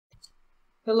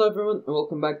Hello everyone and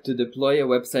welcome back to Deploy a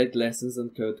Website Lessons on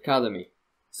Codecademy.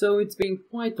 So it's been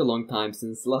quite a long time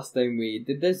since last time we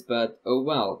did this, but oh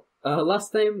well.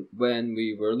 Last time when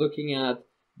we were looking at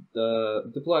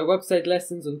the Deploy Website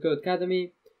Lessons on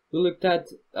Codecademy, we looked at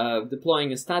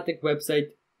deploying a static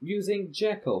website using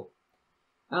Jekyll.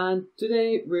 And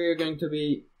today we're going to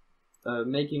be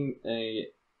making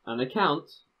an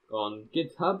account on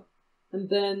GitHub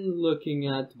and then looking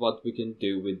at what we can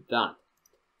do with that.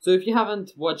 So if you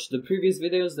haven't watched the previous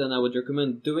videos, then I would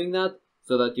recommend doing that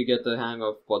so that you get the hang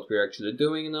of what we're actually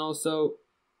doing, and also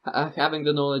having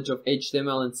the knowledge of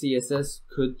HTML and CSS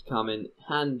could come in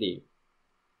handy.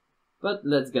 But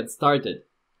let's get started.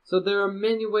 So there are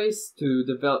many ways to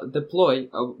deploy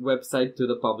a website to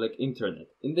the public internet.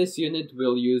 In this unit,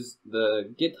 we'll use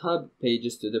the GitHub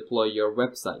Pages to deploy your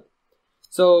website.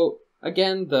 So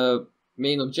again, the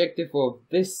main objective of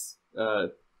this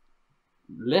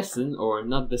lesson, or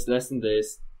not this lesson,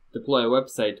 this deploy a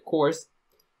website course,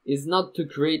 is not to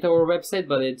create our website,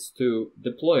 but it's to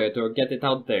deploy it or get it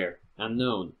out there and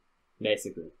known,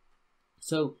 basically.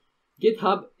 So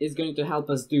GitHub is going to help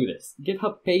us do this.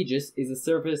 GitHub Pages is a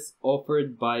service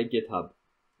offered by GitHub,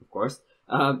 of course.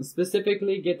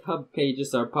 Specifically, GitHub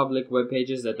Pages are public web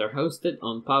pages that are hosted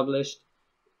on published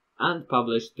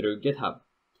through GitHub.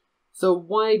 So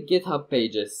why GitHub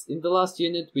Pages? In the last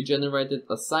unit we generated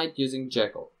a site using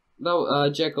Jekyll. Now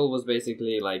Jekyll was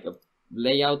basically like a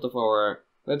layout of our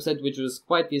website, which was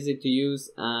quite easy to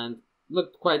use and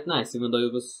looked quite nice even though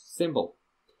it was simple.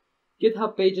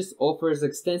 GitHub Pages offers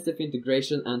extensive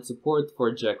integration and support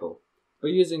for Jekyll. By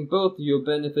using both, you'll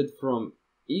benefit from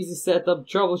easy setup,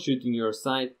 troubleshooting your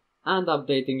site, and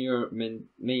updating your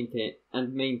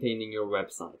maintaining your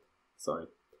website.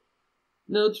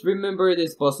 Note, remember it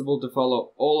is possible to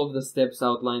follow all of the steps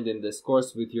outlined in this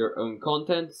course with your own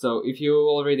content, so if you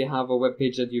already have a web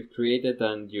page that you've created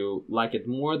and you like it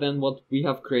more than what we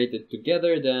have created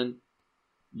together, then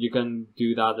you can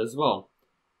do that as well.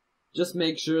 Just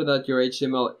make sure that your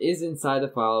HTML is inside a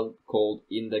file called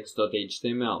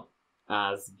index.html,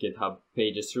 as GitHub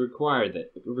Pages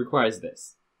requires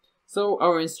this. So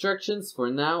our instructions for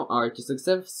now are to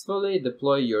successfully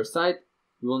deploy your site,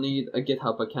 you will need a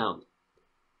GitHub account.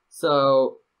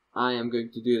 So I am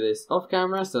going to do this off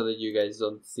camera so that you guys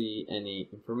don't see any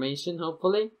information,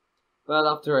 hopefully. But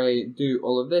after I do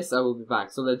all of this, I will be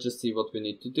back. So let's just see what we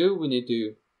need to do. We need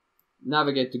to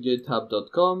navigate to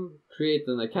github.com, create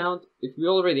an account. If we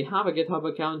already have a GitHub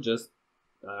account, just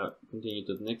continue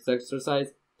to the next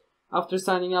exercise. After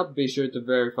signing up, be sure to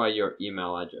verify your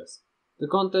email address. The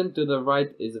content to the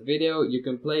right is a video. You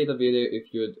can play the video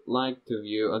if you'd like to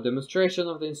view a demonstration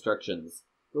of the instructions.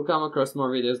 You'll come across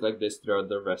more videos like this throughout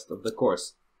the rest of the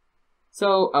course.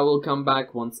 So I will come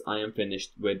back once I am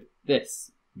finished with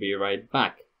this. Be right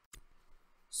back.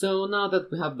 So now that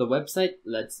we have the website,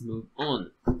 let's move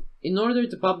on. In order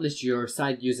to publish your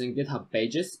site using GitHub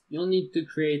Pages, you'll need to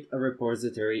create a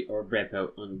repository or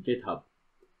repo on GitHub.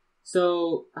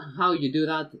 So how you do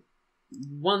that?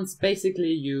 Once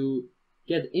basically you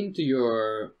get into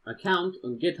your account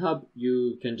on GitHub,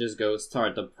 you can just go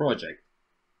start a project.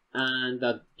 And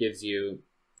that gives you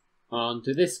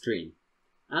onto this screen.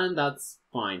 And that's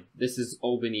fine. This is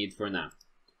all we need for now.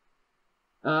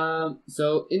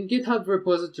 So in GitHub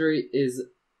repository is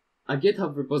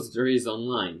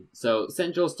online. So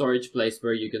central storage place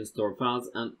where you can store files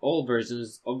and all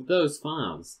versions of those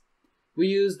files. We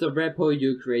use the repo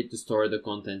you create to store the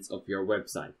contents of your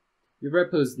website. Your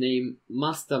repo's name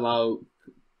must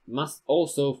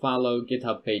also follow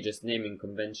GitHub Pages naming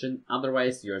convention,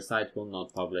 otherwise your site will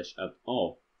not publish at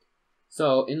all.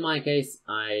 So in my case,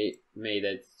 I made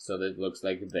it so that it looks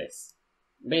like this.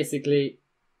 Basically,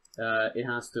 it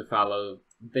has to follow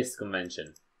this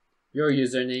convention. Your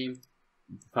username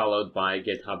followed by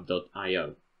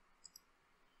github.io.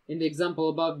 In the example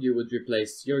above, you would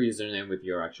replace your username with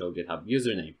your actual GitHub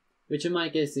username, which in my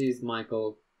case is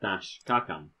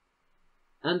Michael-Kakam.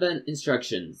 And then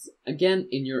instructions. Again,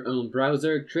 in your own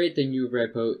browser, create a new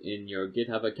repo in your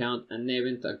GitHub account and name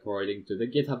it according to the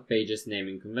GitHub Pages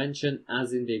naming convention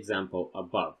as in the example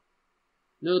above.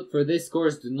 Note, for this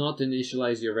course, do not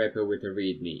initialize your repo with a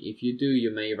readme. If you do, you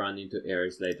may run into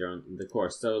errors later on in the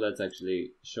course. So let's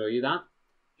actually show you that.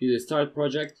 If you do start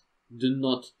project, do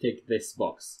not tick this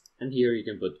box. And here you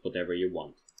can put whatever you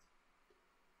want.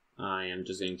 I am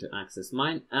just going to access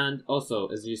mine. And also,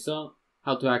 as you saw,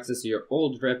 how to access your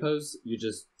old repos, you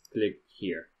just click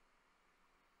here.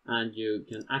 And you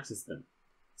can access them.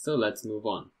 So let's move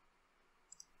on.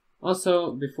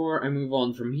 Also, before I move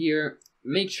on from here,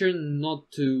 make sure not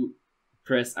to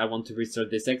press I want to restart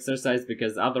this exercise,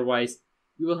 because otherwise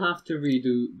you will have to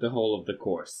redo the whole of the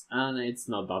course, and it's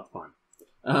not that fun.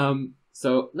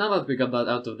 So now that we got that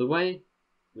out of the way,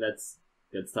 let's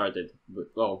get started.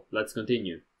 Well, let's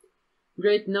continue.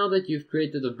 Great, now that you've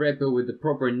created a repo with the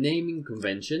proper naming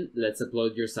convention, let's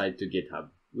upload your site to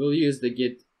GitHub. We'll use the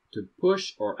Git to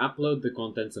push or upload the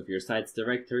contents of your site's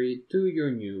directory to your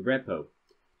new repo.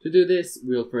 To do this,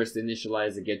 we'll first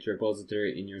initialize a Git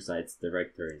repository in your site's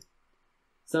directory.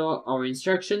 So our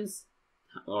instructions,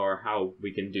 or how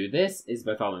we can do this, is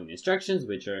by following the instructions,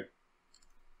 which are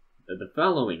the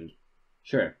following.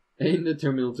 Sure. In the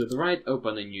terminal to the right,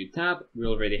 open a new tab. We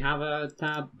already have a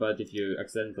tab, but if you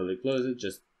accidentally close it,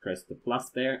 just press the plus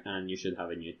there and you should have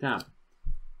a new tab.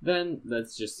 Then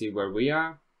let's just see where we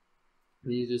are.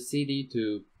 We need to cd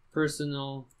to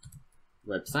personal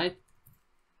website.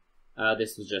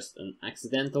 This was just an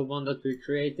accidental one that we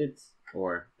created,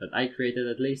 or that I created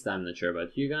at least. I'm not sure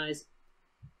about you guys.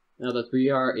 Now that we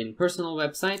are in personal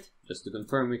website, just to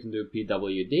confirm, we can do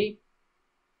pwd.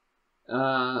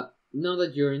 Now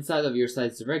that you're inside of your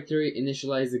site's directory,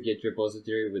 initialize the Git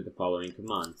repository with the following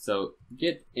command. So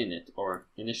git init or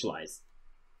initialize.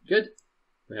 Good.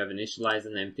 We have initialized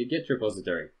an empty Git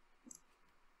repository.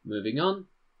 Moving on.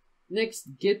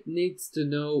 Next, Git needs to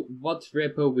know what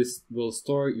repo will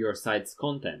store your site's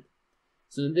content.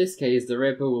 So in this case, the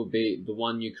repo will be the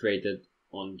one you created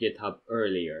on GitHub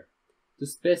earlier. To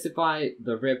specify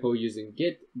the repo using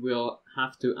Git, we'll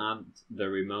have to add the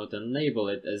remote and label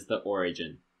it as the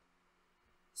origin.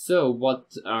 So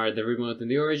what are the remote and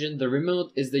the origin? The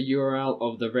remote is the URL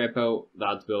of the repo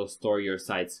that will store your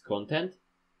site's content.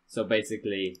 So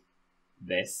basically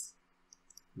this,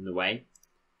 in a way.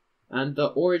 And the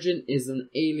origin is an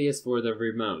alias for the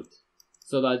remote,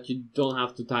 so that you don't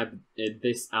have to type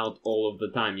this out all of the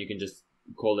time. You can just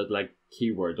call it like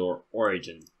keyword or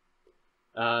origin.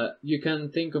 You can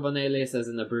think of an alias as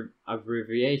an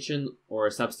abbreviation or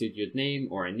a substitute name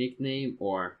or a nickname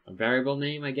or a variable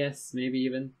name, I guess, maybe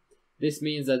even. This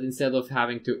means that instead of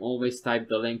having to always type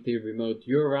the lengthy remote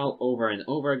URL over and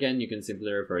over again, you can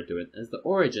simply refer to it as the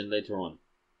origin later on.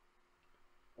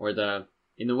 Or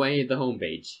in a way, the home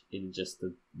page, in just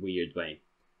a weird way.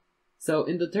 So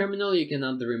in the terminal, you can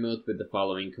add the remote with the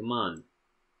following command.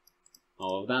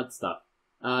 All of that stuff.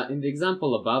 In the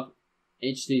example above,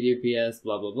 https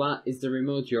blah blah blah is the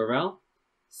remote URL.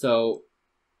 So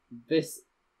this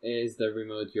is the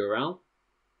remote URL.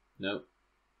 No,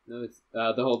 it's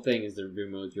the whole thing is the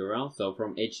remote URL. So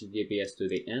from https to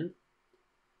the end.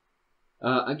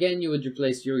 Again, you would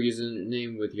replace your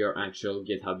username with your actual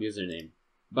GitHub username.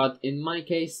 But in my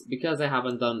case, because I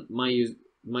haven't done my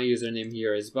username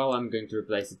here as well, I'm going to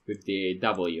replace it with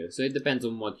DAW. So it depends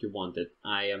on what you wanted.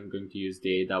 I am going to use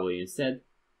DAW instead.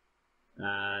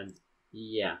 And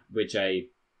yeah, which I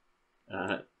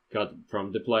got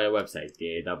from deploy a website,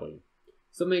 DAW.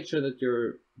 So make sure that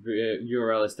your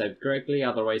URL is typed correctly,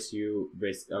 otherwise you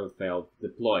risk a failed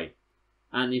deploy.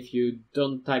 And if you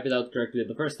don't type it out correctly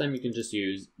the first time, you can just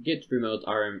use git remote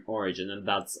rm origin, and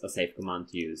that's a safe command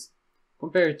to use.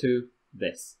 Compared to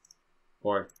this,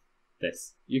 or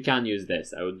this. You can use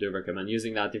this. I would do recommend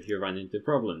using that if you run into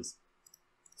problems.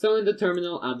 So in the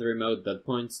terminal, add the remote that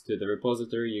points to the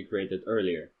repository you created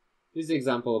earlier. This is the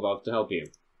example above to help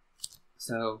you.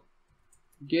 So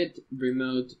git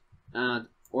remote add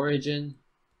origin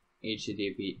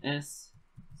https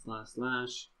 /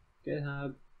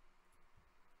 github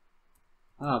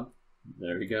hub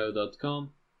there we go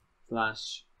 .com /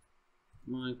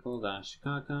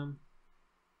 Michael-Kakam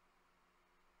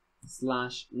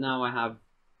 / now I have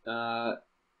I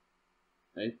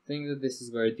think that this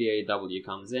is where DAW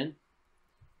comes in.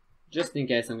 Just in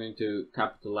case, I'm going to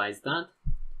capitalize that.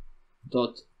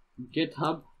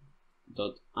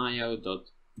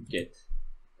 .github.io.git.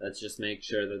 Let's just make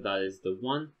sure that that is the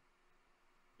one.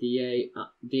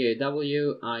 DAW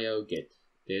git.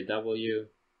 DAW.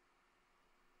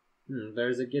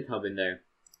 There's a GitHub in there.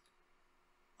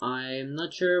 I'm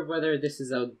not sure whether this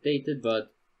is outdated,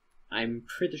 but I'm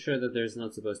pretty sure that there's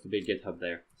not supposed to be GitHub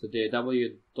there. So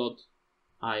DAW.io.git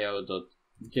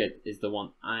is the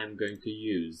one I'm going to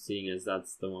use, seeing as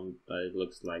that's the one that it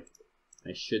looks like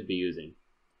I should be using.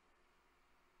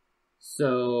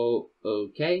 So,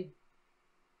 okay.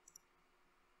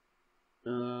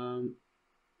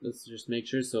 Let's just make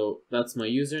sure. So that's my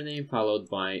username followed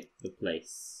by the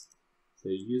place. So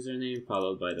username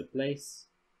followed by the place.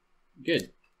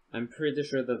 Good. I'm pretty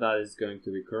sure that that is going to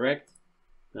be correct.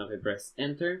 Now if I press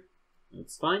enter,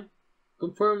 that's fine.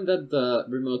 Confirm that the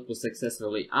remote was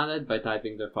successfully added by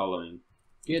typing the following: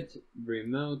 git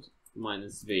remote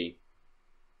 -v.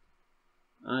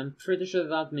 I'm pretty sure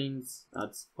that means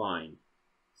that's fine.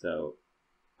 So,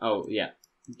 oh yeah,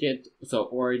 Git, so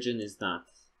origin is that.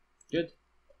 Good.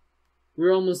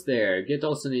 We're almost there. Git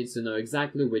also needs to know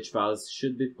exactly which files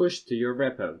should be pushed to your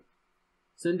repo.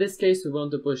 So in this case, we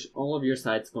want to push all of your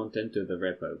site's content to the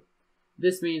repo.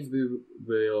 This means we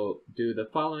will do the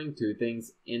following two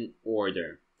things in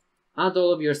order. Add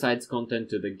all of your site's content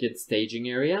to the Git staging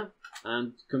area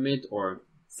and commit or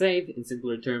save, in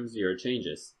simpler terms, your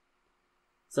changes.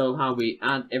 So how we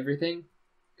add everything?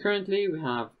 Currently we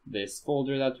have this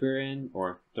folder that we're in,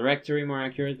 or directory more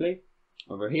accurately,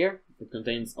 over here. It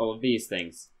contains all of these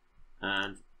things,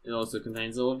 and it also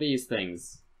contains all of these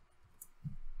things.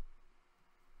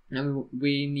 And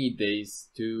we need these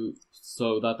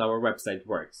so that our website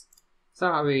works.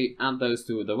 So how we add those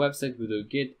to the website, we do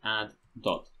git add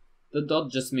dot. The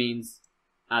dot just means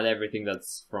add everything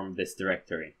that's from this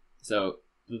directory. So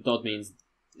the dot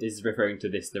is referring to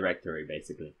this directory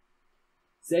basically.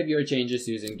 Save your changes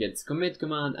using git's commit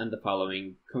command and the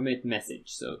following commit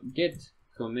message. So git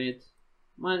commit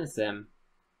 -m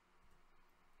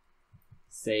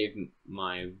save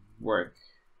my work.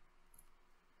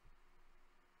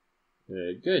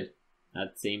 Good.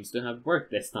 That seems to have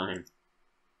worked this time.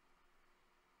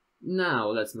 Now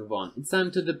let's move on. It's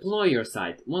time to deploy your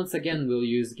site. Once again, we'll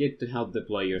use git to help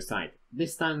deploy your site.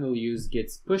 This time we'll use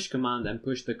git's push command and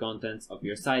push the contents of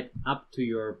your site up to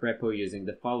your repo using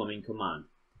the following command.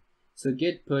 So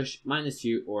git push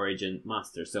 -u origin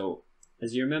master. So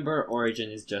as you remember,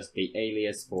 origin is just the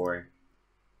alias for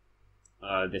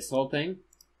this whole thing,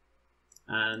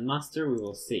 and master we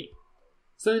will see.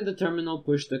 So in the terminal,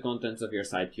 push the contents of your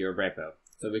site to your repo.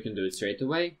 So we can do it straight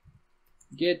away.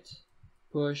 Git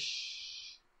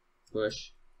push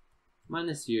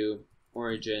 -u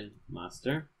origin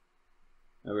master.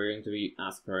 And we're going to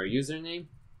ask for our username.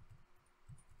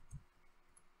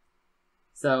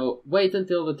 So wait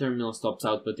until the terminal stops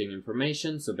outputting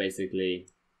information. So basically,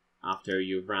 after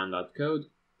you've ran that code,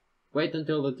 wait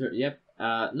until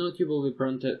note you will be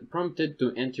prompted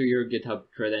to enter your GitHub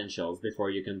credentials before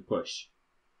you can push,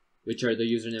 which are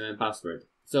the username and password.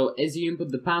 So as you input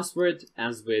the password,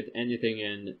 as with anything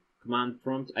in command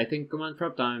prompt, I think command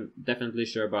prompt, I'm definitely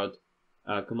sure about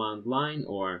command line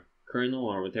or kernel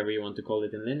or whatever you want to call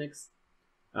it in Linux,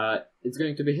 it's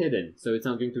going to be hidden, so it's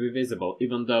not going to be visible,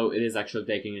 even though it is actually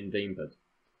taking in the input.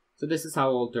 So this is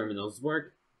how all terminals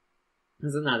work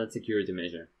as an added security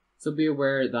measure. So be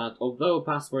aware that although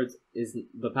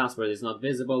the password is not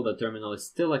visible, the terminal is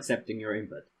still accepting your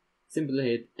input. Simply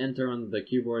hit enter on the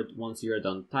keyboard once you are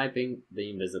done typing the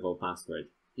invisible password.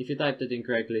 If you typed it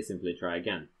incorrectly, simply try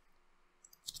again.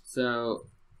 So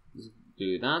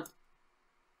do that,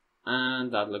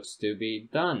 and that looks to be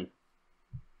done.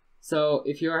 So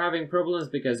if you are having problems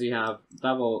because you have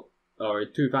double or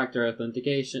two-factor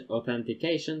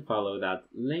authentication, follow that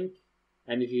link.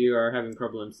 And if you are having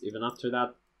problems even after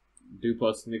that, do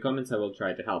post in the comments. I will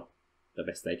try to help the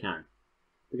best I can.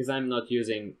 Because I'm not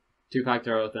using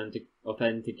two-factor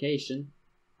authentication.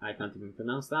 I can't even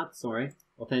pronounce that, sorry.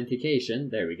 Authentication,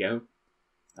 there we go.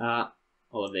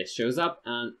 All of this shows up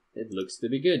and it looks to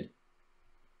be good.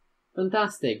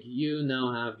 Fantastic, you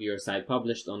now have your site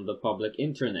published on the public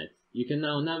internet. You can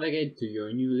now navigate to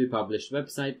your newly published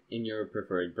website in your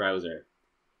preferred browser.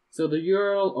 So the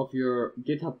URL of your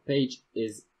GitHub page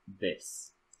is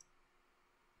this.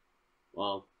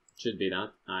 Well, it should be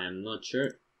that, I am not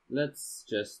sure. Let's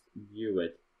just view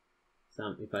it,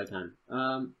 if I can.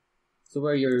 So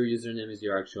where your username is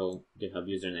your actual GitHub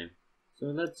username. So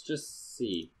let's just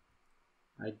see.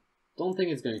 I don't think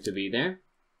it's going to be there.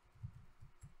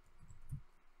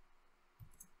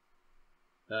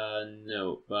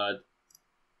 No, but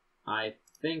I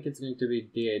think it's going to be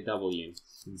DAW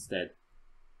instead.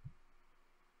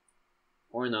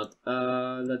 Or not.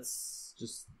 Let's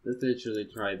literally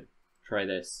try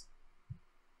this.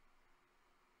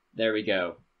 There we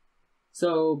go.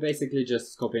 So basically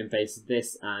just copy and paste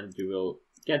this and you will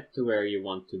get to where you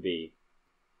want to be.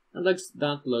 And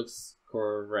that looks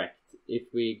correct.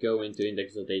 If we go into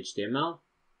index.html,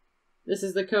 this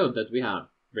is the code that we have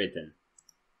written.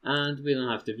 And we don't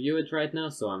have to view it right now,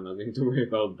 so I'm not going to worry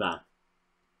about that.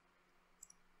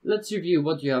 Let's review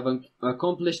what you have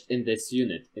accomplished in this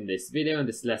unit, in this video, in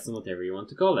this lesson, whatever you want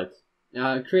to call it.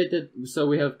 So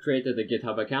we have created a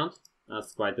GitHub account.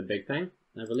 That's quite a big thing,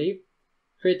 I believe.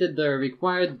 Created the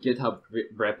required GitHub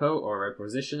repo or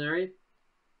repositionary.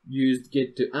 Used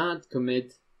Git to add,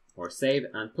 commit, or save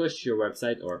and push your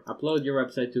website or upload your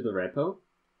website to the repo.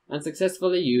 And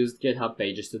successfully used GitHub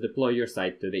Pages to deploy your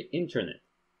site to the internet.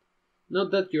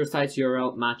 Note that your site's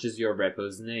URL matches your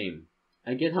repo's name,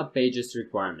 a GitHub Pages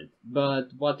requirement,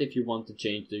 but what if you want to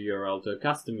change the URL to a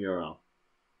custom URL?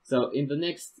 So in the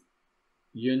next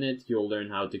unit, you'll learn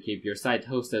how to keep your site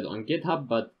hosted on GitHub,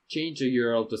 but change the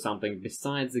URL to something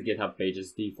besides the GitHub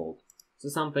Pages default. So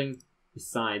something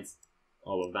besides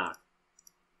all of that.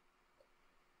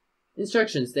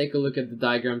 Instructions. Take a look at the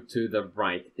diagram to the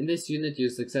right. In this unit, you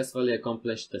successfully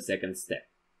accomplished the second step.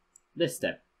 This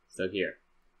step. So here.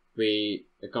 We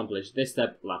accomplished this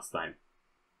step last time.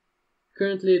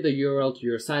 Currently, the URL to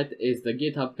your site is the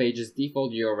GitHub Pages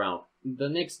default URL. The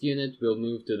next unit will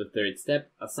move to the third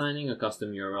step, assigning a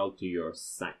custom URL to your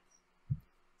site.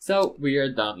 So, we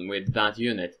are done with that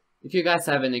unit. If you guys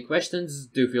have any questions,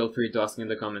 do feel free to ask in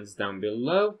the comments down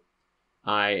below.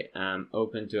 I am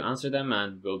open to answer them,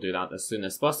 and will do that as soon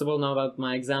as possible now that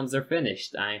my exams are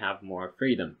finished. I have more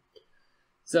freedom.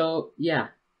 So, yeah.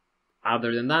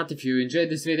 Other than that, if you enjoyed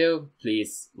this video,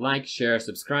 please like, share,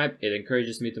 subscribe. It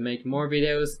encourages me to make more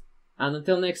videos. And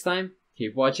until next time,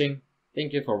 keep watching.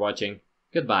 Thank you for watching.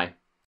 Goodbye.